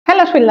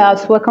Hello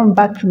thrillers, welcome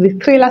back to the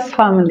Thrillers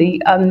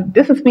family, and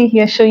this is me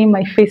here showing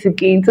my face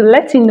again to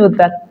let you know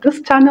that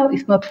this channel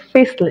is not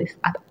faceless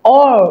at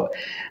all.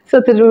 So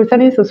to the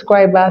returning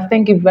subscribers,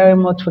 thank you very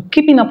much for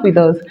keeping up with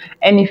us.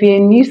 And if you're a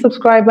new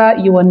subscriber,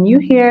 you are new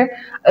here,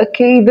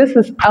 okay, this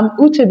is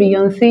Uche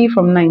Beyonce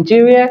from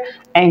Nigeria,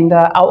 and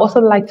I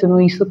also like to know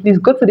you, so please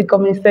go to the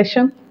comment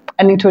section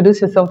and introduce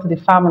yourself to the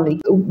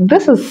family.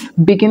 This is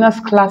beginners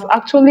class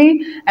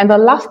actually, and the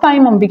last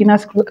time on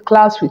beginners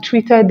class we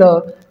treated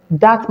the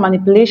dart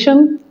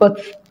manipulation,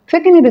 but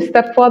taking it a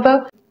step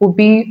further would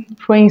be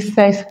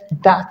Princess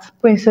Dart.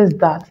 Princess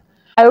Dart.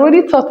 I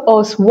already taught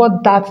us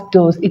what that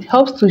does. It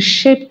helps to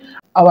shape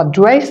our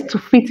dress to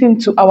fit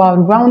into our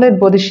rounded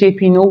body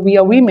shape. You know, we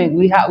are women.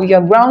 We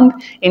are round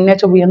in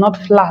nature. We are not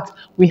flat.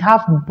 We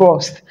have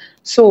bust.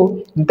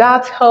 So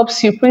that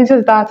helps you.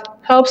 Princess Dart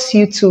helps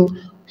you to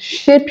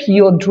shape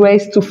your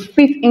dress to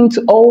fit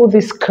into all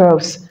these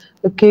curves.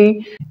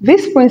 Okay,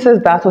 this Princess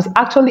Dart was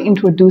actually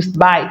introduced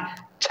by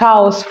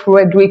Charles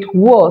Frederick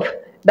Worth.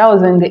 That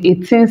was in the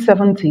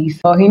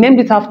 1870s. He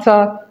named it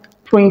after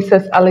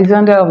Princess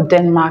Alexandra of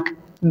Denmark.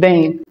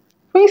 Then,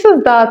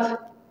 Princess Dart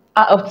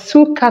are of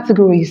two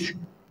categories.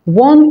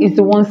 One is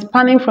the one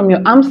spanning from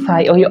your arm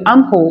side or your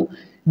armhole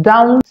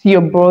down to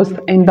your bust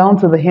and down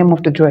to the hem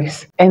of the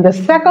dress. And the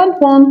second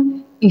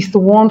one is the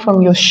one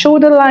from your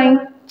shoulder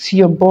line to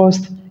your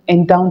bust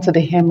and down to the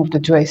hem of the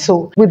dress.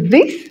 So with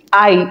this,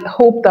 I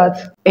hope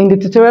that in the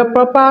tutorial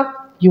proper,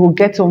 you will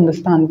get to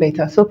understand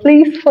better. So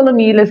please follow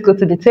me. Let's go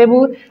to the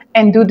table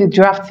and do the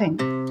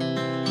drafting.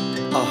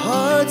 Our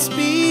hearts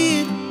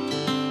beat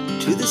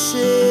to the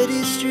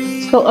city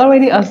street. So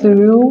already as the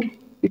rule,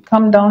 you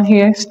come down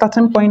here,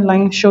 starting point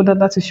line, shoulder,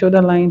 that's a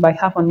shoulder line by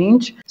 ½ an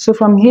inch. So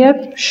from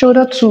here,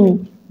 shoulder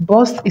to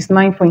bust is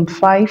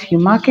 9.5. You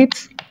mark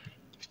it.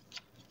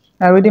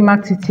 I already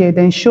marked it here.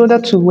 Then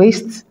shoulder to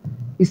waist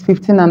is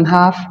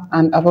 15.5,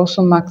 and I've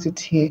also marked it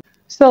here.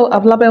 So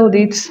I've labeled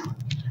it.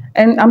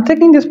 And I'm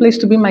taking this place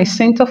to be my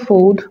center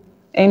fold.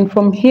 And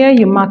from here,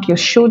 you mark your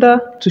shoulder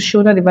to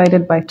shoulder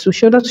divided by 2.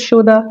 Shoulder to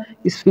shoulder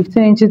is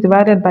 15 inches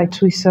divided by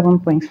 2 is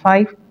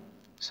 7.5.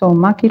 So I'll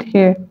mark it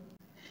here.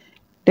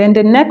 Then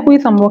the neck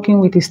width I'm working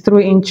with is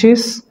 3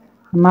 inches.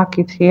 I'll mark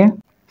it here.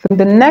 From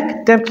the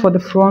neck depth for the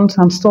front,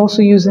 I'm still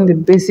also using the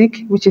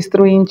basic, which is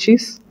 3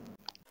 inches.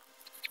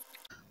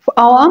 For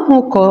our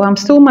armhole curve, I'm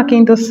still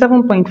marking the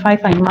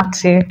 7.5 I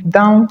marked here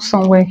down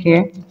somewhere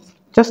here,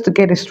 just to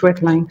get a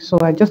straight line. So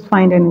I just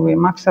find anyway,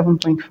 mark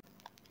 7.5.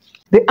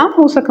 The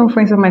armhole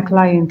circumference of my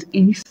client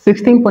is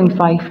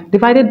 16.5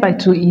 divided by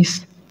 2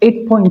 is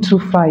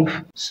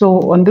 8.25.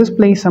 So on this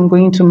place, I'm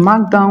going to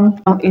mark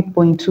down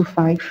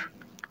 8.25.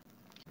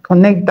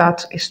 Connect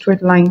that a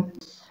straight line.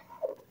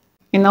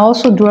 And I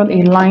also draw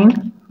a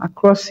line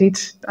across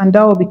it, and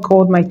that will be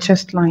called my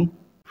chest line.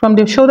 From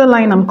the shoulder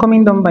line, I'm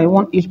coming down by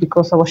 1 inch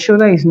because our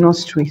shoulder is not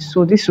straight.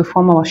 So this will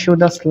form our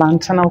shoulder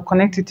slant, and I'll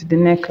connect it to the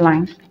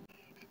neckline.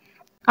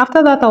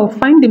 After that, I'll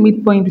find the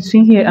midpoint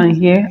between here,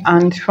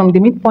 and from the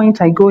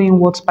midpoint, I go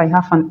inwards by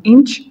 ½ an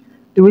inch.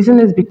 The reason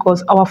is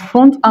because our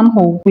front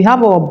armhole, we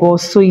have our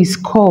bust, so it's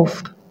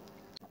curved.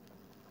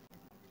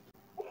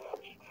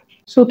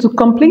 So to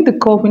complete the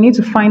curve, we need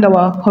to find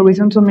our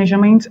horizontal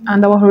measurement,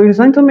 and our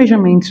horizontal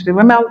measurement,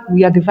 remember,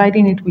 we are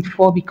dividing it with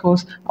 4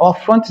 because our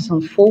front is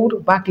on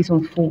fold, back is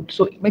on fold,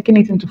 so making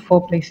it into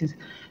 4 places.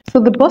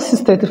 So the bust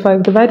is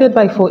 35 divided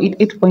by 4 is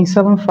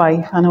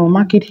 8.75, and I'll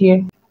mark it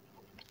here.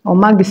 I'll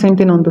mark the same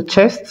thing on the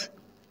chest.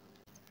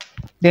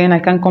 Then I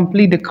can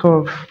complete the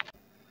curve.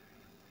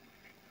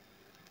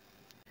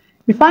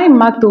 Before I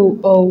mark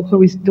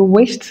the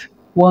waist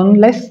one,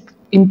 let's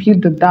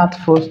impute the dart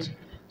first.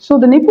 So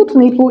the nipple to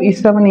nipple is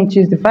 7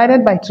 inches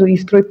divided by 2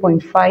 is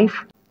 3.5.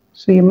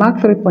 So you mark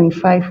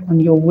 3.5 on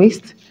your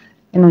waist,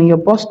 and on your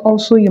bust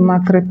also you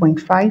mark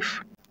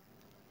 3.5.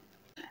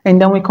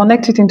 And then we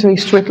connect it into a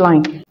straight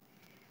line.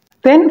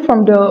 Then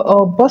from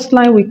the bust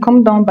line, we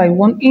come down by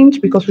 1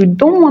 inch because we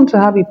don't want to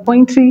have a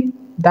pointy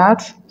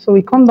dart. So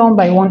we come down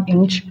by 1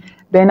 inch.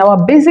 Then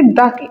our basic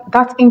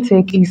dart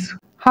intake is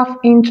 ½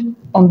 inch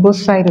on both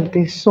sides of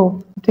this.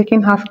 So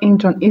taking ½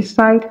 inch on each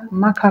side,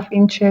 mark ½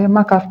 inch here,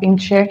 mark ½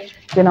 inch here.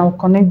 Then I'll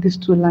connect these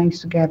two lines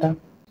together.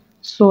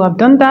 So I've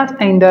done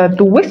that, and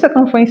the waist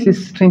circumference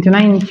is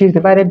 29 inches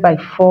divided by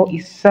 4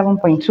 is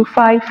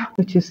 7.25,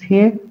 which is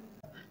here.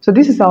 So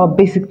this is our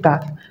basic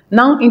dart.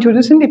 Now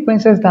introducing the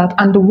Princess Dart,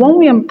 and the one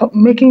we are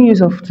making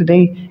use of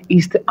today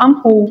is the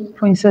armhole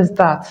Princess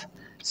Dart.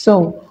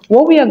 So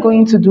what we are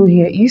going to do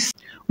here is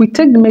we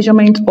take the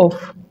measurement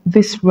of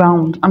this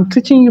round. I'm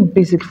teaching you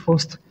basic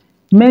first.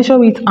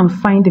 Measure it and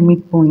find the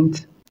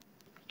midpoint.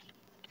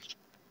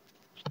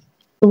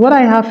 So what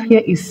I have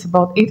here is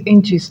about 8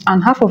 inches,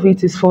 and half of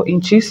it is 4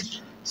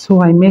 inches.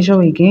 So I measure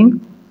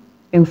again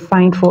and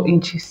find 4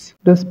 inches,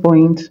 this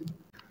point.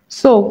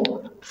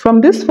 So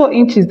from these 4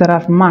 inches that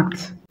I've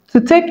marked, to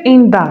take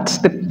in that,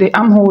 the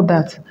armhole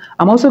dart,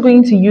 I'm also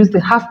going to use the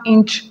 ½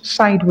 inch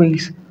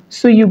sideways.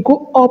 So you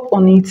go up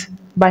on it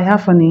by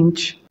 ½ an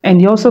inch, and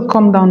you also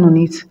come down on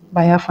it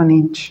by ½ an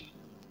inch.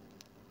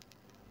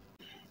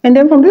 And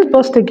then from this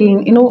bust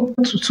again,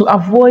 to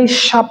avoid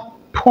sharp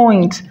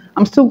point,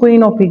 I'm still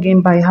going up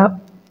again by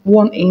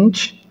 1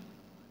 inch.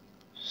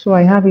 So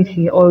I have it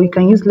here, or you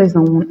can use less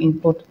than 1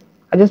 inch, but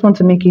I just want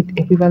to make it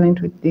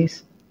equivalent with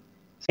this.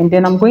 And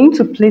then I'm going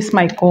to place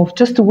my curve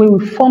just the way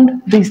we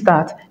formed this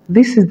dart.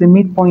 This is the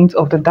midpoint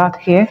of the dart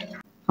here.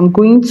 I'm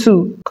going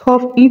to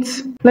curve it.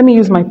 Let me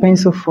use my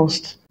pencil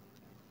first.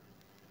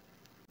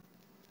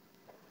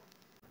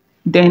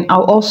 Then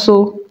I'll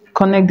also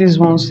connect these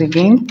ones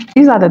again.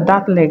 These are the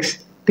dart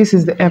legs. This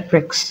is the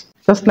apex.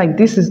 Just like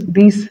these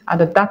are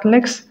the dart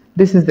legs.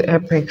 This is the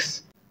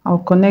apex. I'll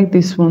connect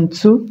this one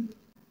too.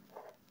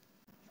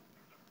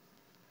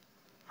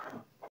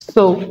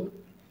 So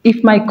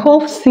if my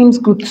curve seems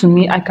good to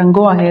me, I can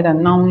go ahead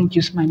and now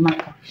use my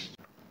marker.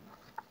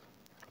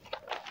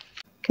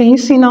 Can you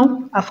see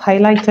now? I've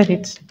highlighted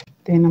it.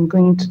 Then I'm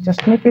going to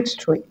just make it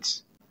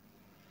straight.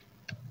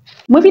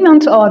 Moving on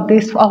to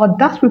our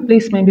dart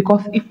replacement,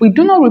 because if we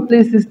do not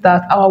replace this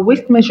dart, our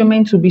waist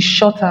measurement will be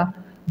shorter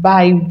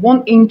by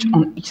 1 inch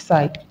on each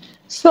side.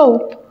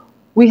 So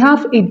we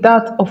have a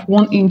dart of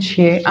 1 inch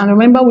here, and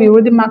remember we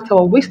already marked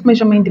our waist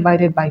measurement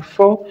divided by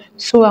 4.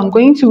 So I'm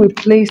going to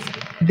replace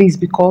this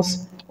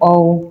because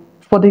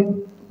for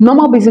the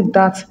normal basic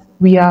dart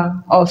we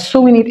are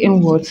sewing it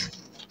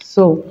inwards.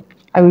 So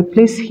I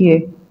replace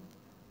here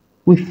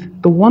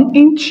with the 1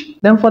 inch.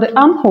 Then for the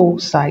armhole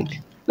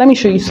side, let me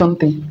show you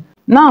something.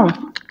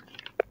 Now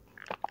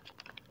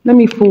let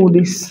me fold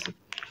this.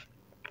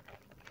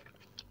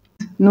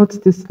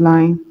 Note this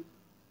line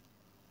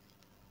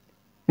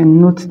and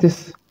note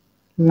this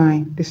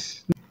line.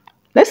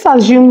 Let's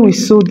assume we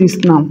sew this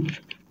now.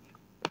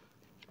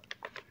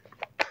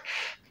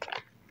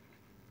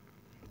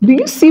 Do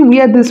you see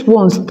where this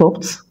one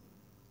stopped?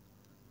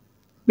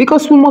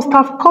 Because we must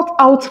have cut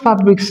out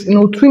fabrics,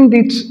 trimmed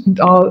it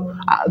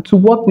to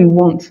what we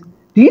want.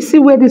 Do you see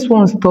where this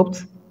one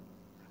stopped?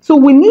 So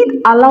we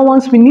need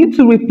allowance. We need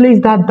to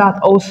replace that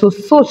dart also,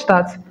 such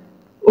that,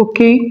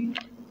 okay,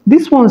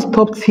 this one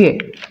stopped here,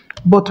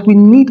 but we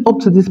need up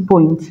to this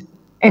point.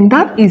 And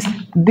that is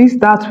this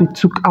dart we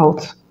took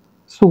out.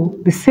 So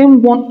the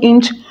same 1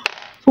 inch.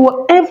 So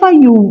whatever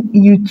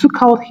you took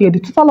out here,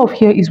 the total of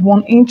here is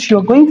 1 inch.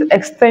 You're going to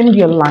extend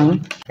your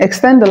line,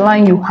 extend the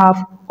line you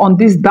have on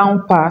this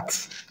down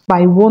part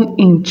by 1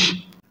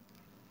 inch.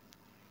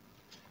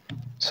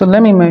 So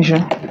let me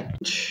measure.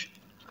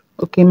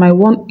 Okay, my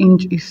 1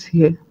 inch is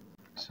here.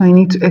 So I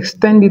need to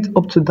extend it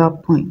up to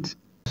that point,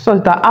 so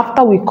that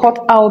after we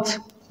cut out,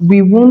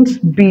 we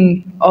won't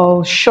be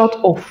short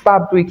of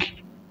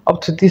fabric up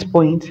to this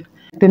point.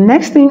 The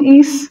next thing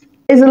is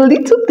a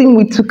little thing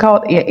we took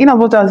out here. In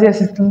about as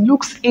yes, it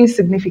looks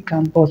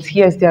insignificant, but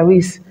yes, there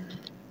is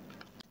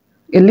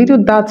a little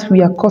dart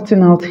we are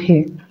cutting out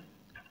here,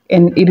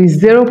 and it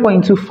is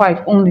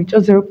 0.25 only,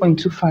 just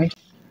 0.25.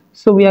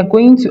 So we are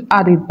going to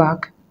add it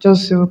back,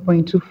 just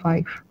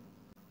 0.25.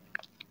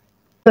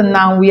 So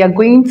now we are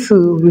going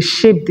to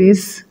reshape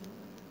this,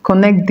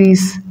 connect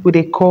this with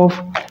a curve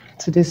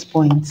to this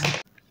point.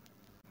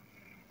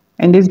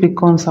 And this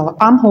becomes our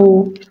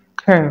armhole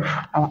curve,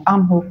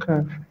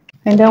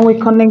 And then we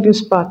connect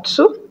this part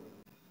too.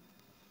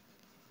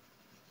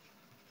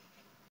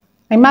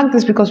 I mark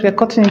this because we are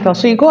cutting it out.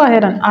 So you go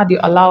ahead and add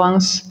your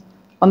allowance.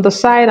 On the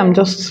side, I'm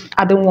just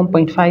adding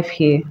 1.5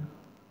 here.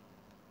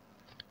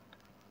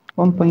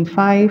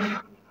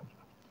 1.5,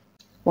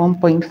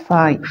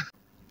 1.5.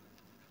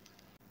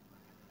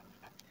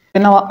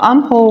 In our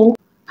armhole,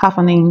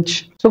 1/2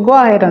 inch. So go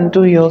ahead and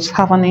do yours.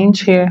 1/2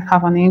 inch here,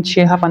 1/2 inch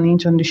here, 1/2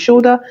 inch on the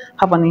shoulder,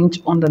 1/2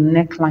 inch on the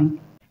neckline.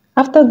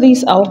 After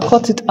this, I'll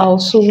cut it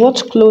out. So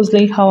watch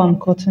closely how I'm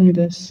cutting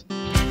this.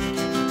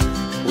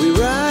 We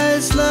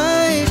rise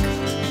like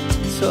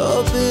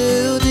tall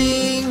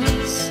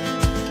buildings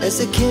as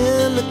the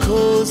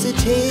chemicals they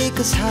take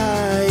us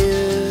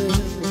higher.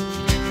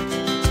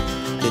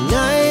 The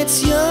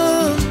night's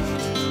young,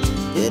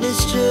 it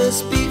has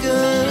just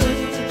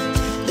begun.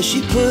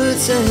 She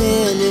puts her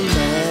hand in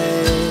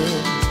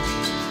mine.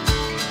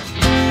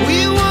 We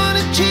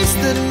wanna chase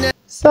the night.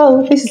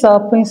 So this is our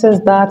princess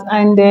dart,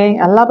 and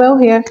a label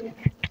here,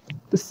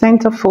 the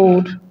center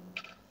fold,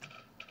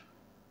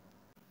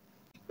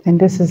 and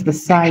this is the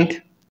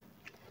side.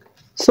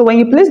 So when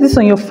you place this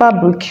on your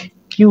fabric,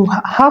 you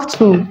have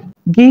to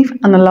give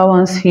an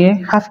allowance here,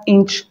 1/2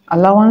 inch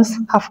allowance,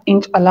 1/2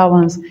 inch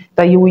allowance,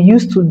 that you will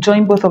use to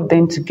join both of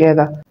them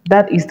together.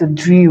 That is the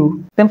drill.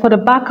 Then for the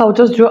back, I'll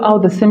just draw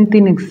out the same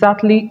thing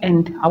exactly,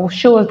 and I will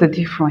show us the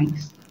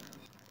difference.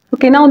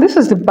 Okay, now this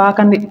is the back,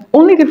 and the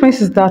only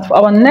difference is that for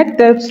our neck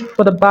depth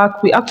for the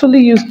back, we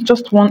actually used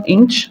just 1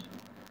 inch,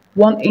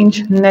 1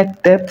 inch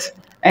neck depth,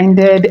 and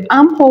the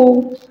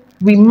armhole,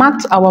 we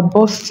marked our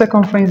bust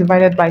circumference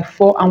divided by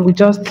 4, and we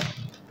just,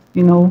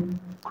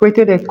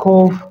 created a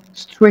curve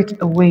straight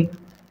away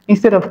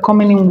instead of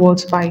coming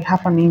inwards by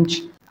 1/2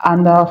 inch.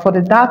 And for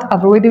the dart,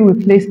 I've already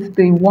replaced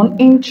the 1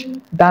 inch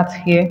dart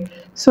here.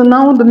 So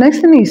now the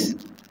next thing is,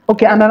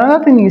 okay, and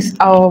another thing is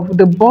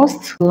the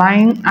bust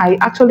line, I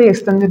actually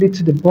extended it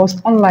to the bust,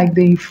 unlike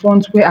the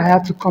front where I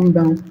had to come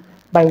down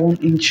by 1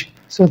 inch.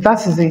 So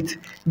that is it.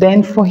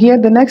 Then for here,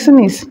 the next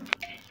thing is,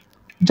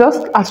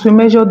 just as we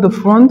measured the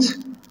front,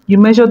 you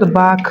measure the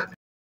back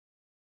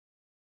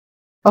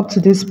up to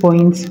this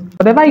point.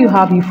 Whatever you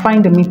have, you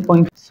find the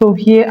midpoint. So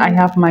here I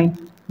have my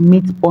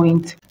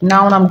midpoint.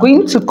 Now I'm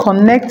going to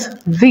connect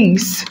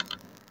this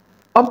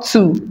up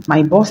to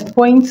my bust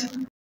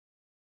point.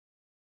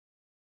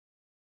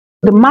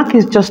 The mark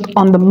is just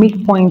on the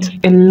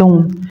midpoint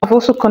alone. I've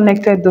also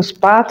connected those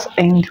parts,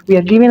 and we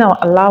are giving our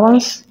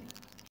allowance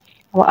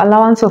of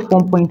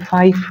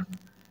 1.5.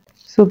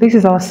 So this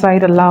is our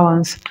side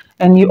allowance,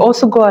 and you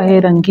also go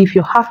ahead and give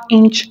your ½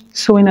 inch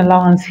sewing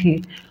allowance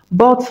here.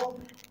 But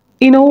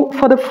you know,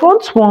 for the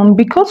front one,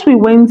 because we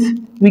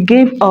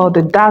gave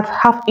the dart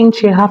 ½ inch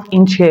here, ½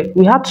 inch here,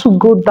 we had to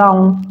go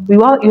down,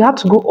 you had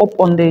to go up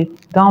on the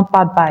down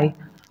part by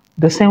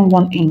the same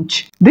 1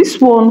 inch. This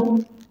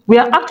one, we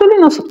are actually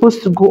not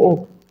supposed to go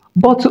up,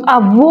 but to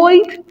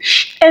avoid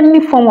any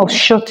form of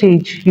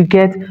shortage, you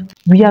get,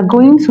 we are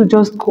going to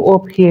just go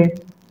up here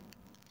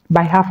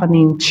by ½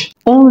 inch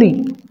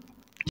only,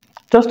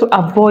 just to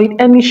avoid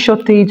any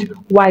shortage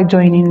while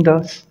joining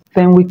those.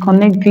 Then we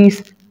connect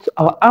this to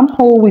our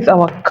armhole with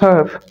our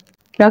curve.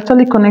 We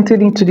actually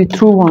connected it to the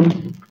true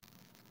one.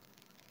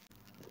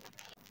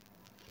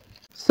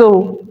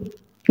 So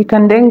you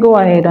can then go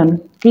ahead and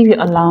give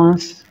your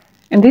allowance.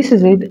 And this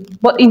is it.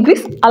 But if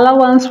this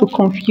allowance will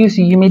confuse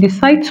you, you may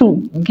decide to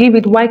give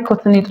it while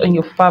cutting it on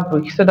your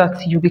fabric so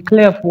that you'll be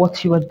clear of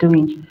what you are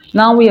doing.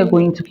 Now we are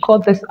going to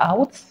cut this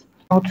out.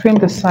 I'll trim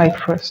the side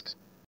first.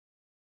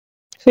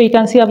 So you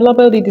can see I've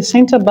labeled it the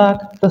center back,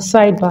 the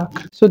side back.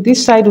 So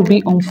this side will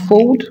be on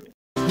fold.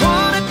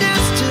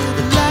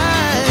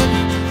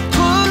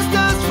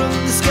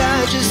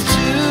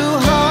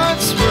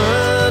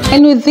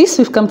 And with this,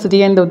 we've come to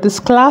the end of this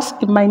class.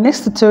 In my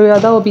next tutorial,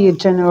 that will be a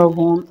general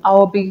one. I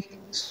will be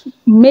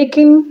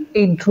making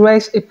a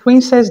dress, a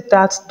princess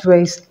dart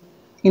dress,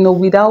 you know,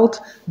 without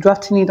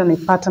drafting it on a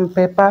pattern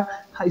paper.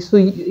 So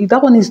that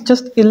one is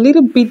just a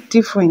little bit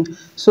different.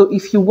 So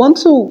if you want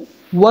to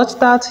watch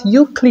that,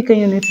 you click on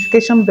your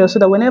notification bell so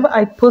that whenever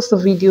I post a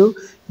video,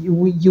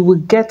 you will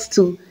get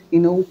to, you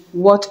know,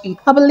 watch it.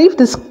 I believe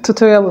this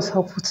tutorial was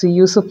helpful to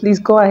you, so please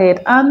go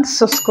ahead and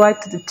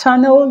subscribe to the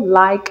channel,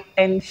 like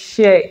and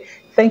share.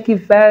 Thank you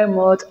very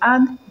much,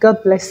 and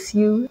God bless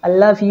you. I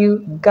love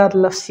you. God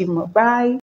loves you more. Bye.